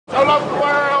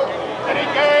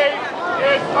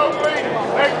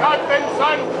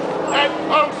Son, that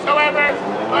whosoever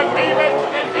believeth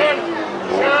in him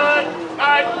should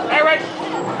not perish,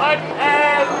 but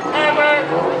have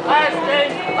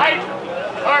everlasting life.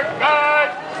 For God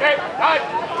sent not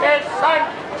his Son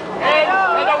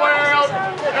into the world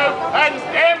to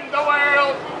condemn the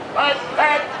world, but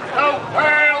that the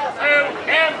world through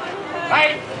him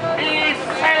might be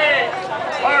saved.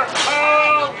 For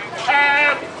all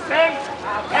have sinned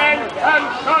and come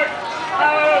short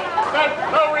of the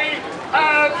glory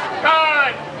of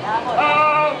God.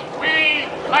 All we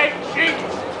like sheep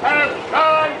have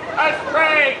gone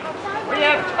astray. We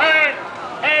have turned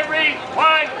every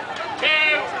one to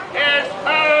his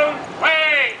own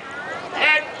way.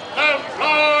 Yet the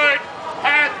Lord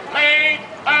hath laid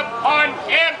upon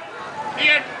him the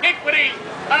iniquity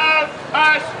of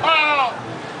us all.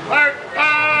 For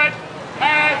God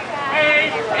hath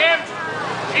made him,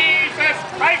 Jesus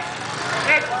Christ,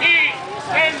 to be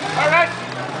sin for us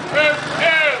who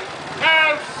knew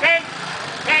no sin,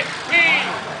 that we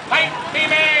might be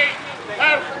made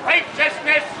the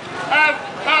righteousness of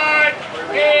God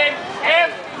in him.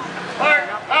 For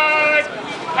God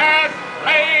hath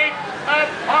laid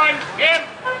upon him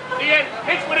the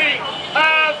iniquity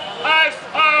of us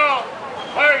all.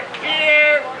 For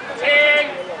herein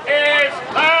is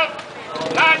love,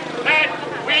 not that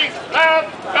we love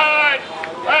God,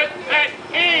 but that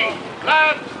he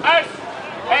loved us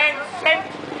and sent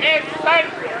his Son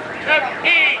to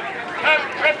be the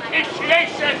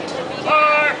propitiation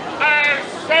for our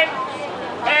sins,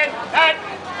 and not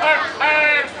for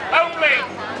ours only,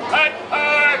 but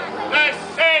for the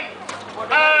sins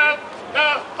of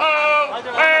the whole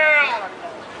world.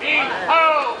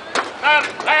 Behold, the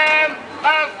Lamb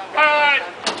of God,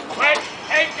 which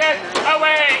taketh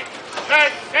away the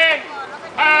sin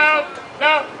of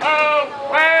the whole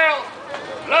world.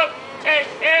 Look to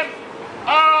him,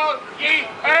 all ye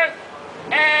earth,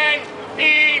 and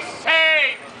be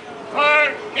saved,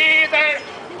 for neither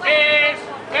is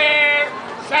there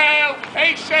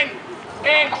salvation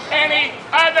in any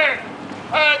other,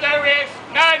 for there is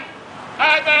none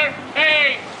other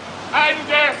name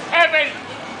under heaven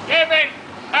given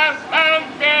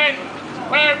among men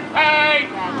whereby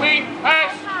we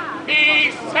must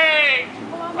be saved.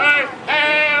 For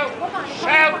thou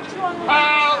shalt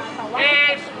call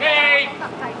his name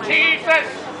Jesus,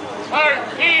 for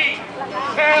he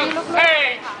shall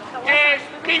save his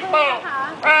people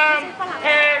from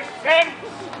their sins.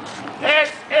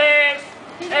 This is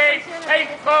a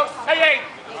faithful saying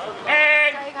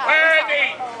and worthy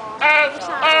of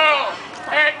all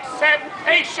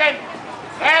acceptation,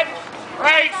 that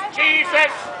Christ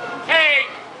Jesus came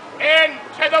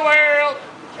into the world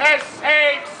to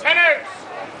save sinners,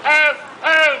 of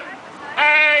whom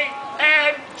I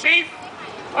am chief.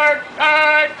 For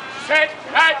God sent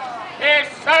not his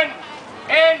Son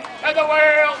into the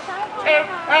world to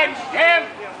condemn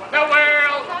the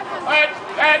world, but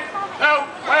that the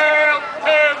world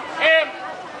through him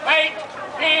might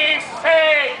be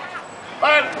saved.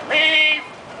 Believe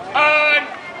on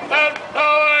the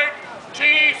Lord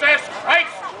Jesus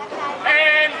Christ,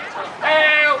 and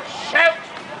thou shalt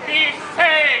be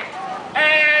saved,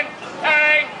 and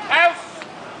thine house.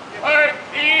 For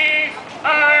these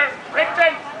are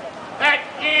written, that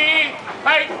ye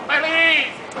might believe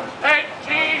that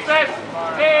Jesus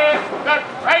is the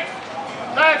Christ,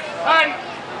 the Son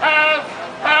of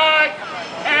God,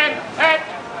 and that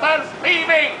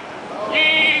believing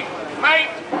ye might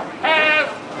have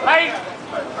life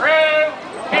through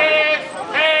his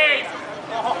name.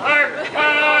 For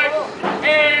God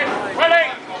is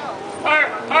willing for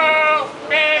all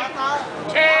men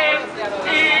to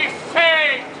be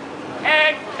saved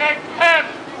and to come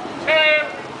to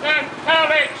the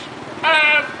knowledge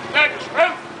of the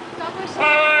truth.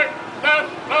 For the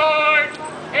Lord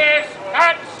is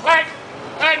not slack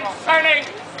concerning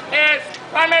his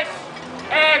promise,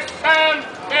 as some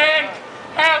men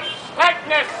have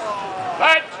slackness,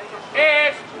 but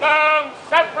is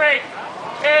long-suffering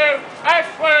to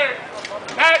usward,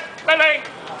 not willing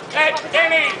that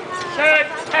any should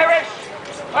perish,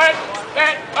 but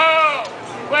that all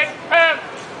would come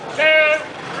to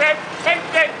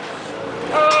repentance.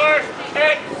 For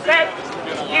except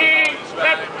ye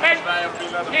repent,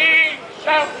 ye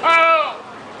shall all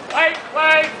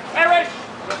likewise perish.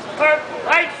 For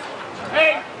Christ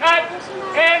came not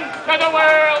into the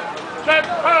world to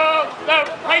call the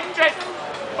righteous,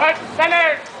 but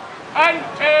sinners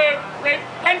unto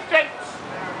repentance.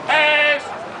 As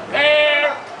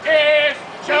there is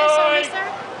joy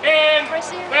in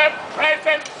the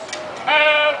presence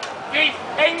of the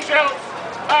angels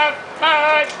of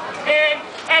God in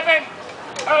heaven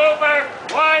over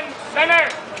one sinner,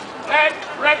 that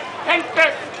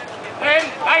repenteth, and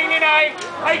thine and I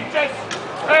righteous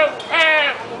will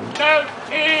have no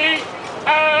need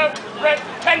of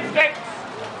repentance.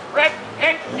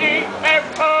 Repent ye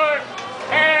therefore,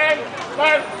 and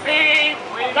believe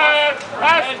the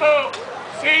gospel.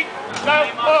 Seek the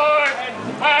Lord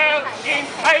while he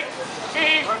might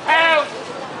be found.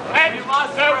 Let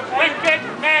the wicked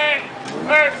man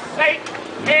forsake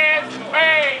his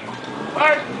way,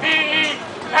 for be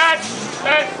not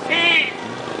deceived.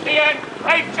 The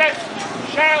unrighteous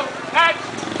shall not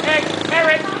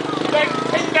inherit the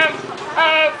kingdom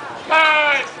of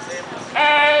God,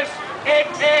 as it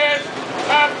is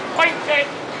appointed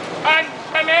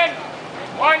unto men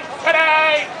once to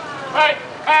die, but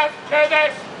after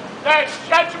this the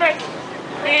judgment.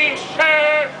 Be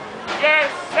sure your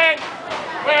sin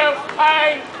will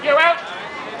find you out,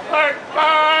 for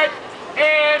God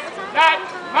is not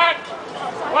mocked.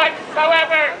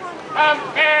 Whatsoever a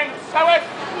man soweth,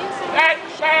 that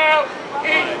shall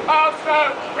he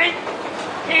also reap.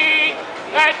 He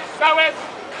that soweth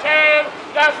to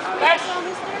the flesh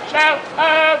shall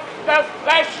of the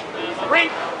flesh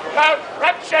reap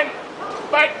corruption,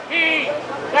 but he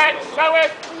that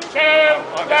soweth to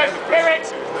the Spirit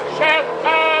shall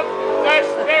of the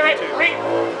Spirit reap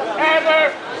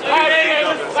everlasting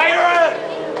life.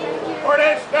 For it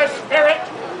is the Spirit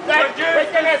that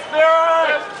quickeneth,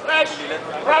 the flesh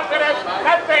profiteth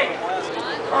nothing.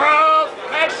 For all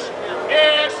flesh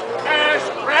is as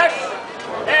grass,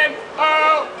 and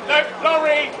all the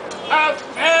glory of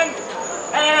men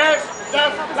as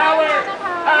the flower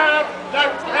of the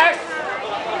grass.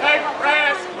 The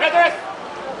grass withereth,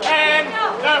 and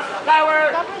the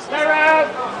flower thereof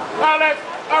falleth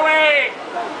away.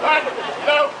 But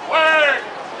the word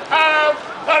of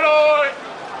the Lord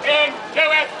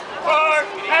endureth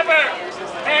forever.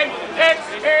 And this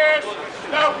is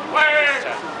the word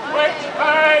which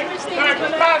by the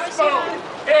gospel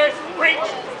is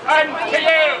preached unto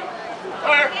you.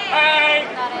 For I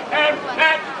am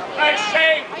not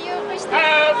ashamed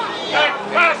of the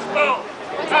gospel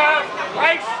of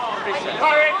Christ,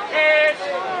 for it is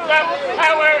the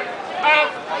power of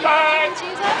God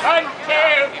unto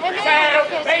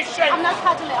salvation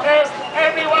to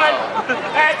everyone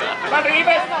that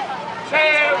believeth, to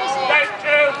the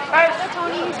Jew first,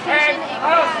 and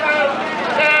also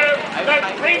to the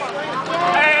Greek,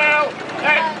 now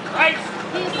that Christ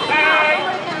died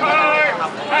for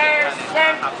our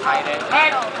sin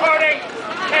according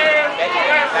to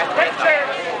the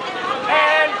Scriptures,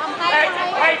 and that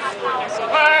Christ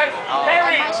was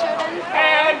buried,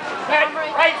 and that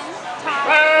Christ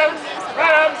rose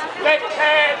from the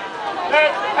dead the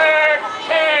third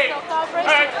day,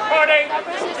 according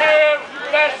to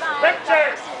the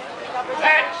Scriptures,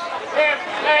 that if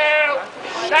thou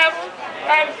shalt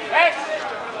confess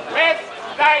with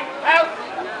thy mouth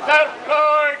the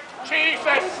Lord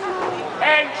Jesus,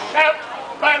 and shalt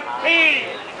believe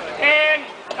in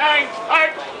thine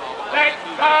heart that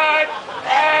God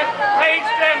hath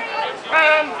raised him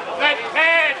from the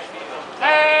dead,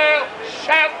 thou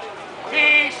shalt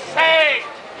be saved.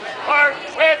 For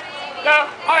with the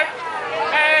heart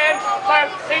man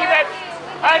believeth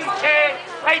unto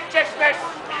righteousness,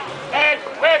 and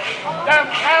with the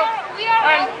mouth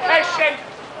confession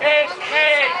is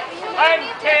made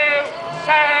unto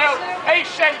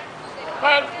salvation.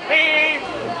 Believe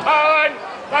on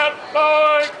the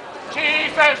Lord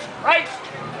Jesus Christ,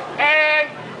 and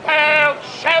thou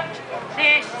shalt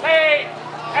be saved,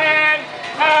 and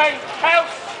thine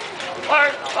house. For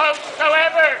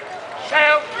whosoever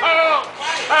shall call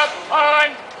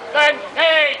upon the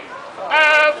name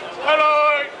of the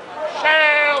Lord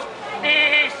shall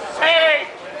be saved.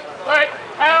 But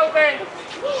how then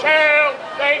shall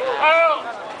they call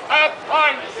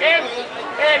upon him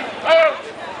in whom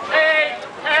they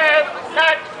have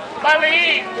not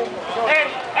believed? And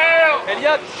how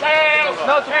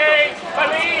shall they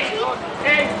believe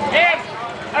in him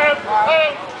of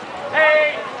whom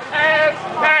they have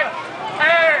not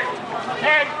heard?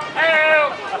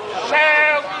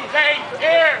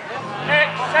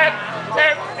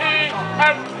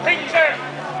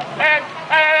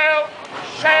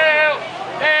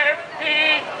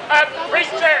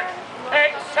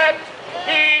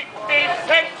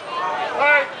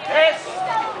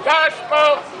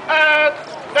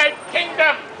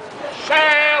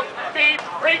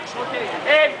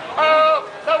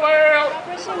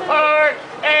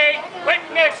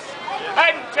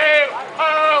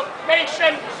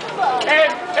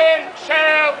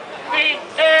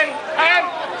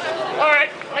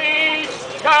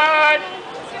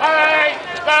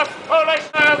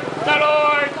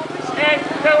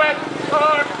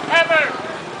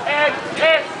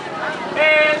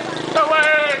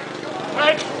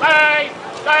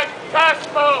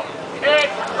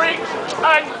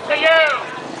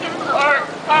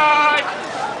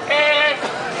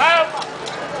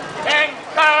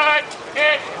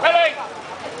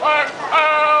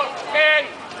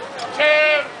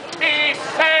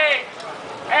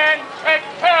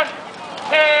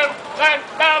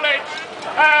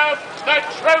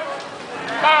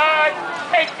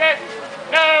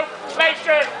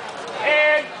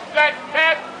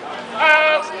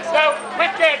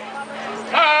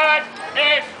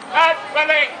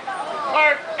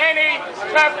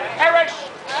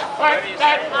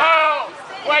 that all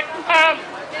would come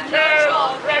to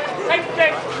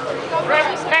repentance.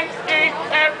 Repent ye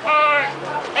therefore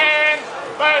and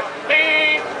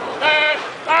believe the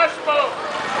gospel.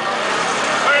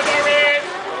 For there is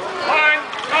one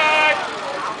God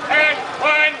and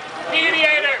one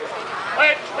mediator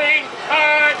between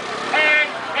God and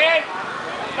men,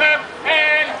 the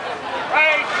man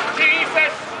Christ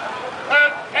Jesus, who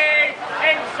gave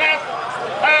himself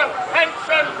a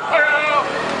ransom for all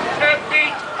to be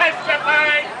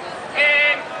testified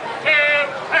into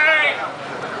time.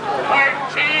 For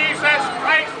Jesus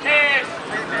Christ is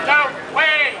the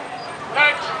way, the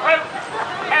truth,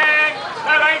 and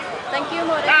the life. Thank you,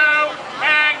 Mother. No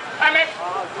man cometh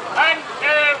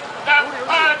unto the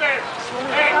Father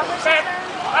except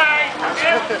by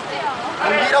him.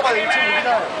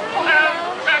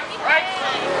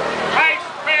 Christ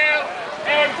will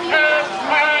into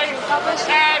Christ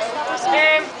as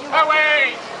him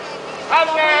away. Come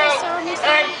now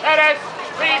and let us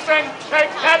reason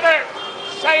together,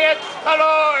 saith the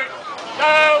Lord.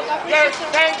 Though your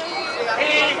sins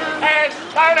be as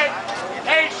scarlet,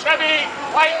 they shall be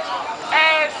white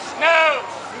as snow.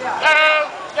 Though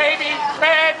they be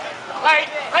red like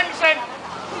crimson,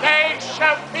 they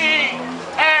shall be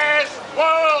as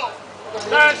wool.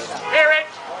 The Spirit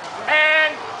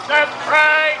and the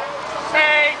bride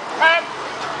say, come.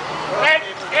 Let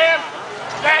him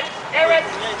that heareth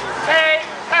say,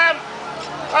 come.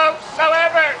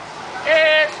 Whosoever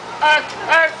is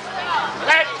athirst,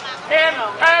 let him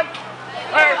come.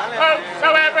 For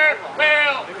whosoever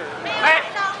will, let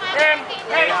him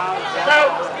take the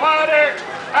water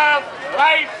of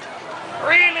life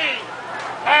freely,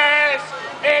 as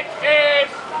it is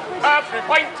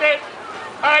appointed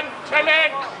unto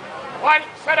men once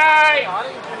a day,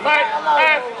 but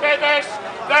after this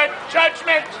the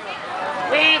judgment.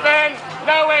 We then,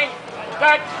 knowing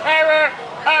the terror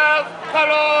of the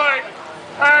Lord,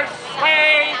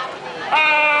 persuade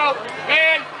all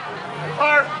men.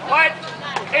 For what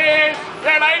is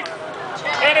their life?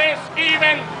 It is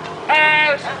even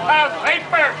as a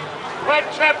vapor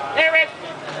which appeareth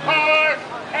for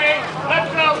a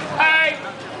little time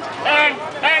and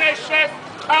vanisheth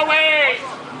away.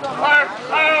 For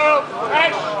all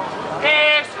flesh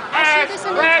is as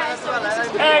grass,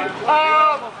 and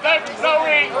all the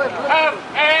glory of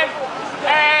man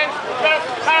as the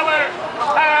flower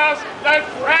of the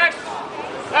grass.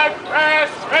 The grass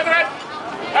withereth,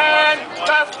 and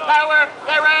the flower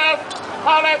thereof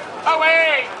falleth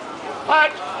away.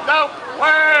 But the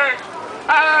word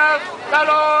of the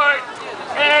Lord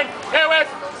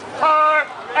endureth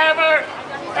forever.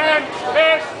 And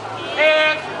this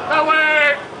is the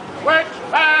word which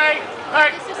by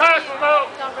the gospel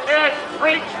is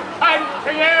preached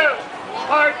unto you.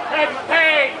 For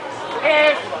today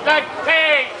is the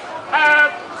day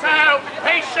of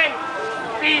salvation.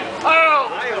 Behold,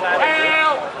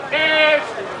 now is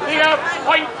the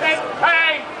appointed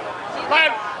time.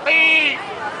 Believe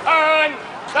on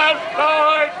the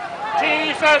Lord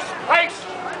Jesus Christ,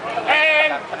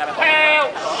 and thou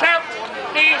shalt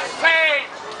be saved,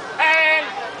 and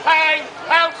thine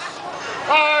house.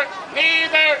 For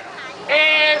neither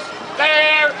is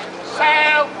there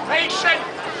salvation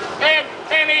in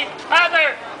any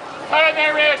other, for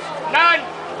there is none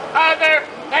other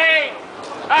name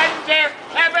under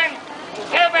heaven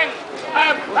given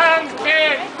among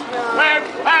men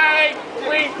whereby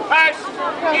we must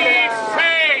be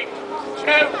saved,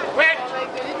 to which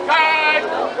God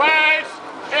was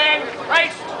in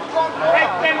Christ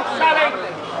reconciling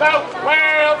the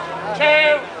world to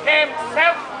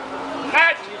himself,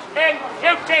 not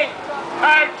imputing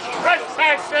our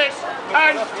trespasses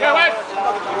unto us.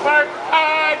 For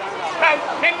God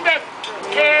commendeth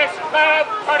his love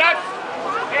for us,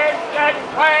 in that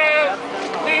while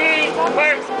we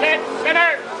were yet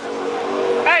sinners,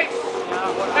 Christ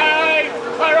died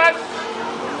for us.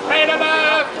 Great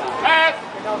above hath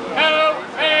no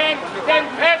man than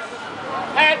this,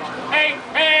 that a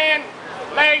man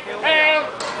lay down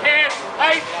his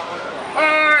life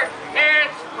for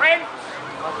his friends.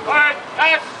 For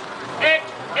thus it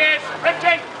is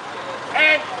written,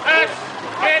 and thus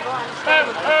it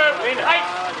behoved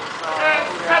Christ to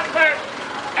suffer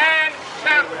and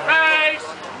to rise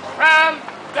from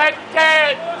the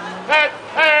dead the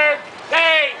third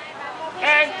day,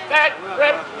 and that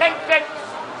repentance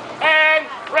and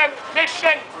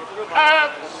remission of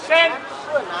sins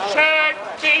should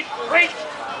be preached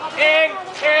in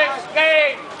his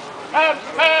name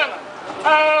among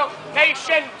all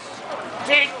nations,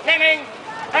 beginning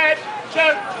at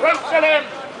Jerusalem.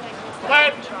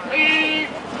 Believe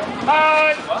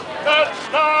on the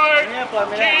Lord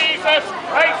Jesus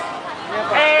Christ,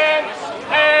 and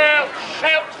thou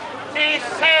shalt be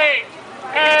saved,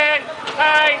 and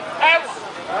thine house.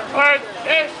 For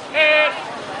this is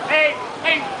a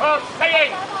faithful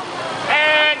saying,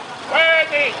 and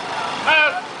worthy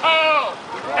of all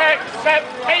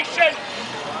acceptation,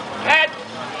 that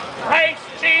Christ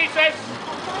Jesus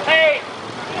came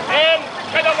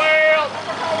into the world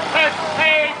to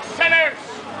save sinners,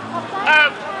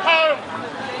 of whom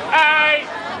I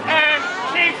am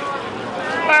chief.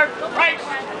 For Christ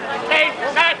came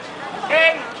not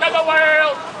into the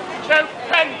world to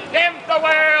condemn the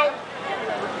world,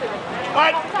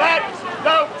 but that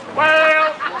the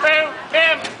world through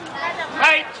him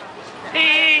might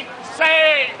be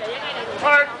saved.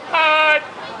 For God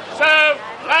so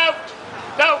loved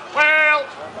the world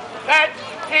that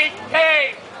he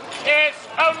gave his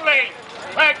only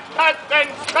begotten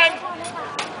Son,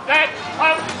 that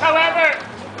whosoever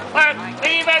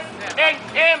believeth in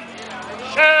him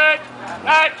should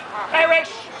not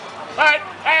perish, but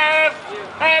have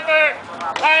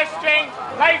everlasting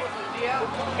life.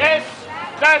 Is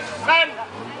the Son,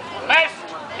 lest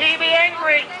he be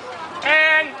angry,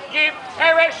 and ye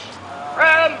perish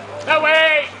from the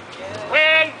way,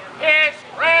 when his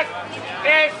wrath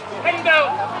is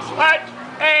kindled but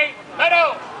a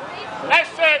little.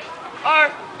 Blessed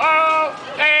are all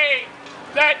they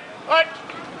that put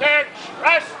their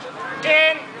trust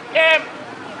in him.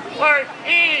 For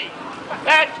he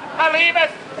that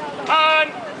believeth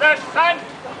on the Son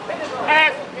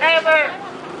hath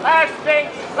everlasting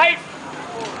life,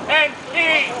 and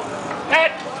he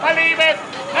that believeth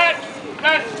not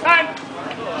the Son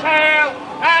shall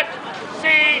not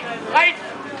see life,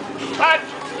 but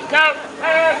the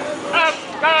wrath of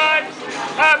God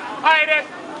abideth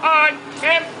on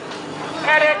him.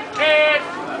 And it is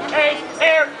a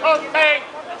fearful thing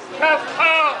to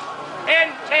fall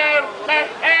into the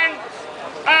hands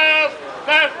of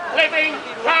the living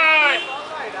God.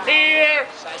 Hear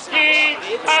ye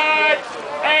God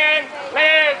and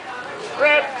live.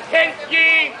 Repent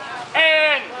ye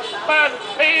and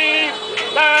believe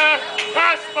the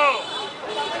gospel.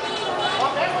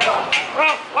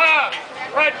 Rahwa,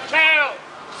 Rachel,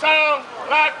 Song,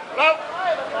 Lạc Lộc,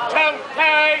 Trong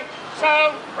Thai,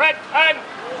 Song, Retan,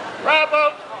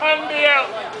 Robert, Undiel,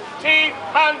 T.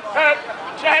 Bangkok,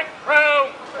 Jack Rome,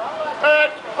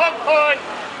 Third Hopon,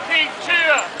 T.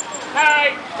 Chưa,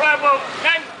 Thai, Robert,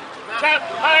 Nan, Chap,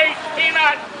 Hai,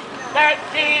 Tilan, That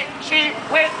T. Chief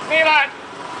with Tilan,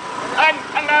 and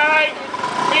I,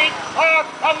 Eat or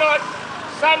Comot,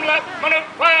 Samlat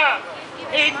Manukwa,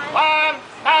 Eat Palm,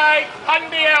 Thai,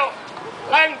 Undiel,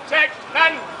 Lang Jack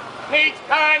Nan, Eat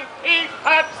Tan, Eat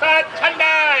Papsa,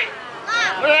 Chandai,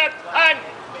 Lượt Thân,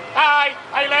 Thai,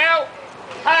 Thai Léo,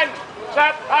 Thân,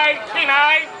 Chap, Thai,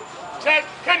 Tinai, Chap,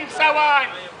 Kinh Sa Wan,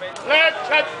 Lượt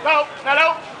Chap, Lộc,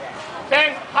 Nalok,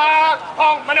 Then Ha,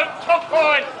 Hong Manuk,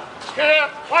 Thokon, Kia,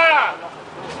 Hoa,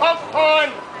 Thokon,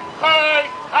 Hơi,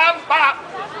 Tham Bạc,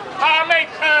 Tha Mê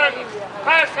Thường,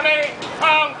 Personally,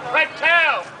 Hong, Red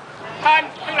Tail, Thân,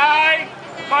 Tinai,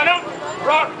 Manuk,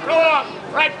 Rot, Ruộng,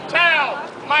 Red Tail,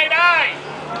 Mai Đai,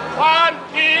 Quan,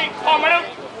 Thi, Hong Manuk,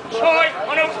 Choi,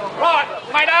 Manuk, Rot,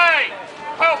 Mai Đai,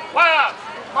 Hậu Hoa,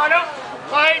 Manuk,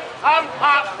 Hơi, Tham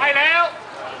Bạc, Mai Léo,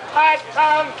 Thai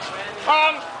Thâm,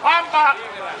 Hong, Tham Bạc,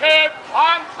 Kiệt,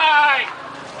 Tham Tài,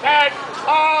 Thạch,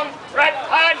 Hong, Red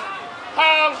Thân,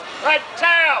 Hong, Red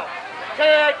Tail,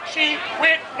 คือชี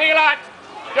วิตนิรันดร์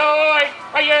โดย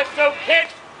พระเยซูคริส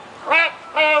ต์พระ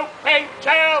ผู้เป็นเ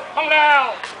จ้าของเรา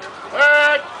เปิ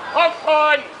ดทุกค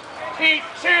นที่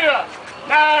เชื่อ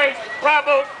ในพระ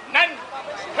บุตรนั้น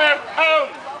คืออง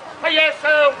ค์พระเย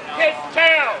ซูคริสต์เ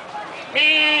จ้า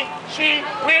มีชี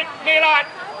วิตนิรันด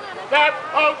ร์แต่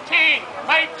ผู้ที่ไ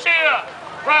ม่เชื่อ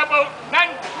พระบุตรนั้น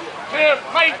คือ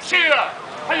ไม่เชื่อ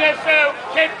พระเยซู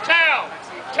คริสต์เจ้า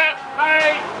จะไม่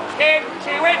เห็น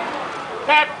ชีวิตแ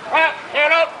ต่พระเย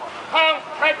ซูของ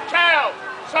พระเจ้า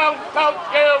ทรงตก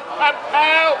อยู่กับเร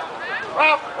าเพร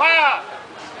าะว่า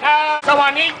ดาวสวร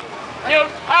รค์อยู่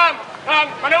ท่ามกลาง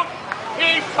มนุษย์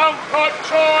ที่ทรงโปรด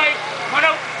ช่วยม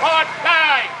นุษย์รอดได้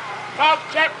นอก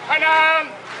จากพระนาม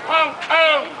ของอ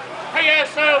งค์พระเย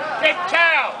ซูคริสต์เจ้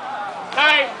าใน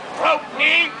โลก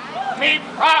นี้มี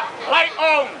พระหลายอ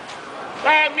งค์แ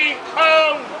ต่มีอ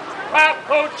งค์พระ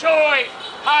ผู้ช่วย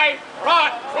ให้รอ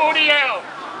ดผู้เดียว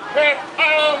คืออ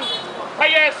งค์พระ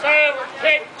เยซูค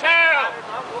ริสต์เจ้า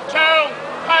จง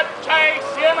พัดใจ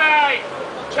เสียไม่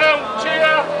จงเชื่อ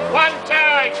วันใจ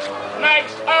ใน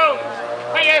องค์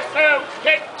พระเยซูค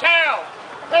ริสต์เจ้า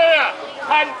เพื่อ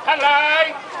ท่านทั้งหลาย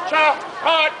จะร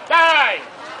อดได้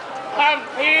ท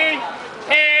ำนี้เ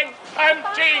ป็นความ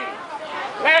จริง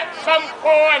และสมค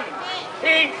วร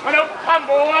ที่มนุษย์ทั้ง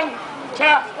ปวงจ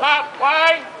ะละไว้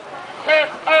เพื่อ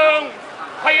องค์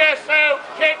พระเยซู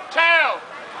คริสต์เจ้า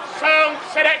ทรง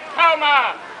เสด็จเข้ามา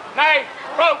ใน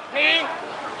โลกนี้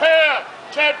เพื่อ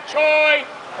จะช่วย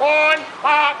คนบ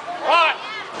าปรอด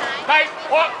ใน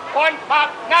พวกคนบาป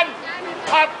นั้น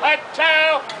พระพุทธเจ้า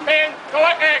เป็นตัว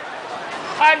เอก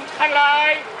ท่านทั้งหลาย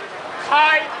ใคร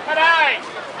ก็ได้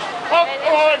พวกค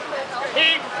น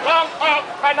ที่ลองออก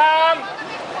พระนาม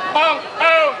ของอ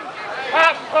งค์พระ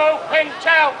ผู้เป็นเ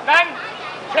จ้านั้น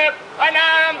คือพระน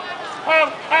ามของ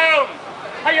องค์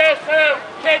พระเยซู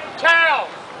คริสต์เจ้า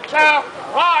จะ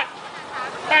รอด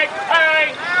แต่ใคร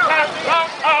จะลอง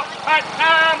ออกพระน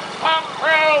ามของพร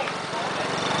ะองค์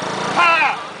ถ้า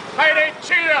ไม่ได้เ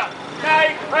ชื่อใน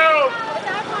พระองค์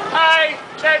ใคร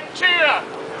จะเชื่อ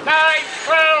ในพ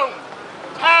ระองค์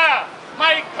ถ้าไ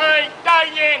ม่เคยได้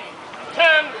ยิน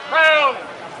ถึงพระองค์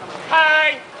ใคร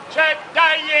จะได้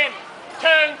ยิน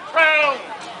ถึงพระองค์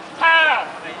ถ้า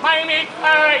ไม่มีใคร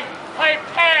เผย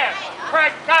แพร่ปร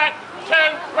ะกาศถึ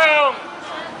งพระองค์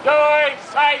โดย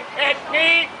สาเหตุ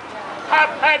นี้ข้า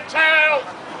พเจ้า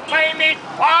ไม่มี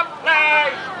ความลาย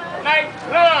ใน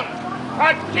เรื่องพร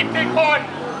ะกิตติคุณ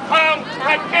ของพ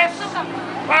ระคริสต์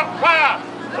เพราะว่า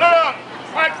เรื่อง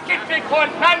พระกิตติคุณ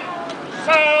นั้น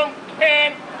ทรงเป็น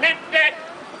ฤทธิ์เดช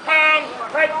ของ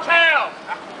พระเจ้า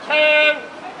ถึง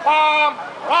ความ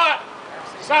รอด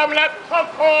สำหรับทุก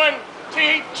คน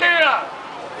ที่เชื่อ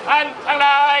ท่านทั้งหล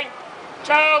าย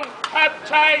จงทับ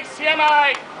ใจเสียใหม่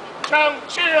จง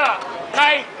เชื่อใน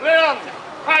เรื่อง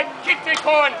พระกิตติ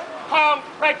คุณของ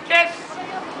พระคริสต์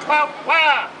เพราะว่า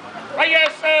พระเย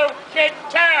ซูคริสต์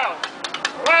เจ้า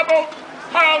ระบุ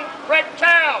ของพระเ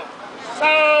จ้าท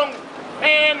รงเ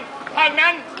ป็นทาง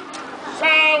นั้นท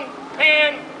รงเป็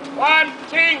นความ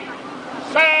จริง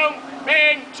ทรงเป็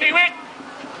นชีวิต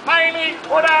ไม่มี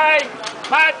ผู้ใด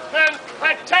มาถึงพร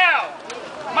ะเจ้า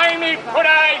ไม่มีผู้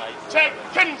ใดจะ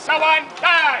ขึ้นสวรรค์ไ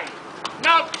ด้น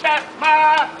อกจากมา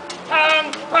ทาง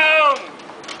พระองค์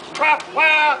เพราะว่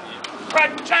าพระ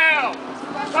เจ้า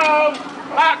ทรง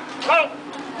รักโลก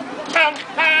ทรง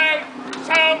ใจ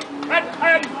ทรงประท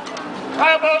านพร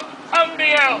ะบุตรองค์เ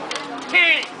ดียว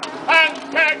ที่บัง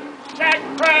เกิดจาก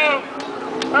พระองค์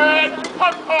เพื่อทุ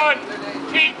กคน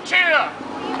ที่เชื่อ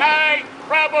ในพ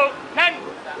ระบุตรนั้น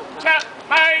จะ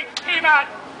ไม่พินาศ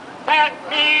แต่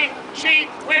มีชี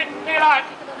วิตนิรันด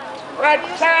ร์พระ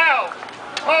เจ้า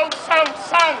ผู้ทรง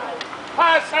สร้างฟ้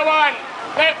าสวรรค์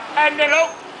และแผ่นดินโลก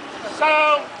ทร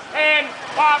งเป็น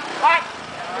ความรัก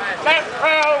และพร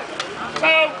ะองค์ท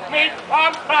รงมีควา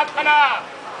มปรารถนา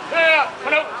เพื่อม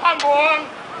นุษย์ทั้งปวง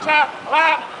จะรั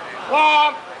บความ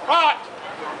รอด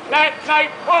และใน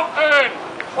ผู้อื่น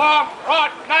ความรอ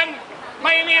ดนั้นไ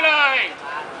ม่มีเลย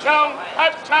จงทั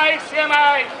บใจเสียใหม่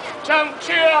จงเ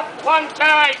ชื่อวางใจ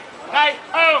ใน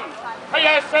องค์พระเย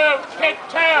ซูคริสต์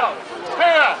เจ้าเ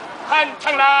พื่อท่าน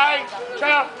ทั้งหลายจ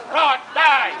ะรอดไ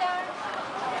ด้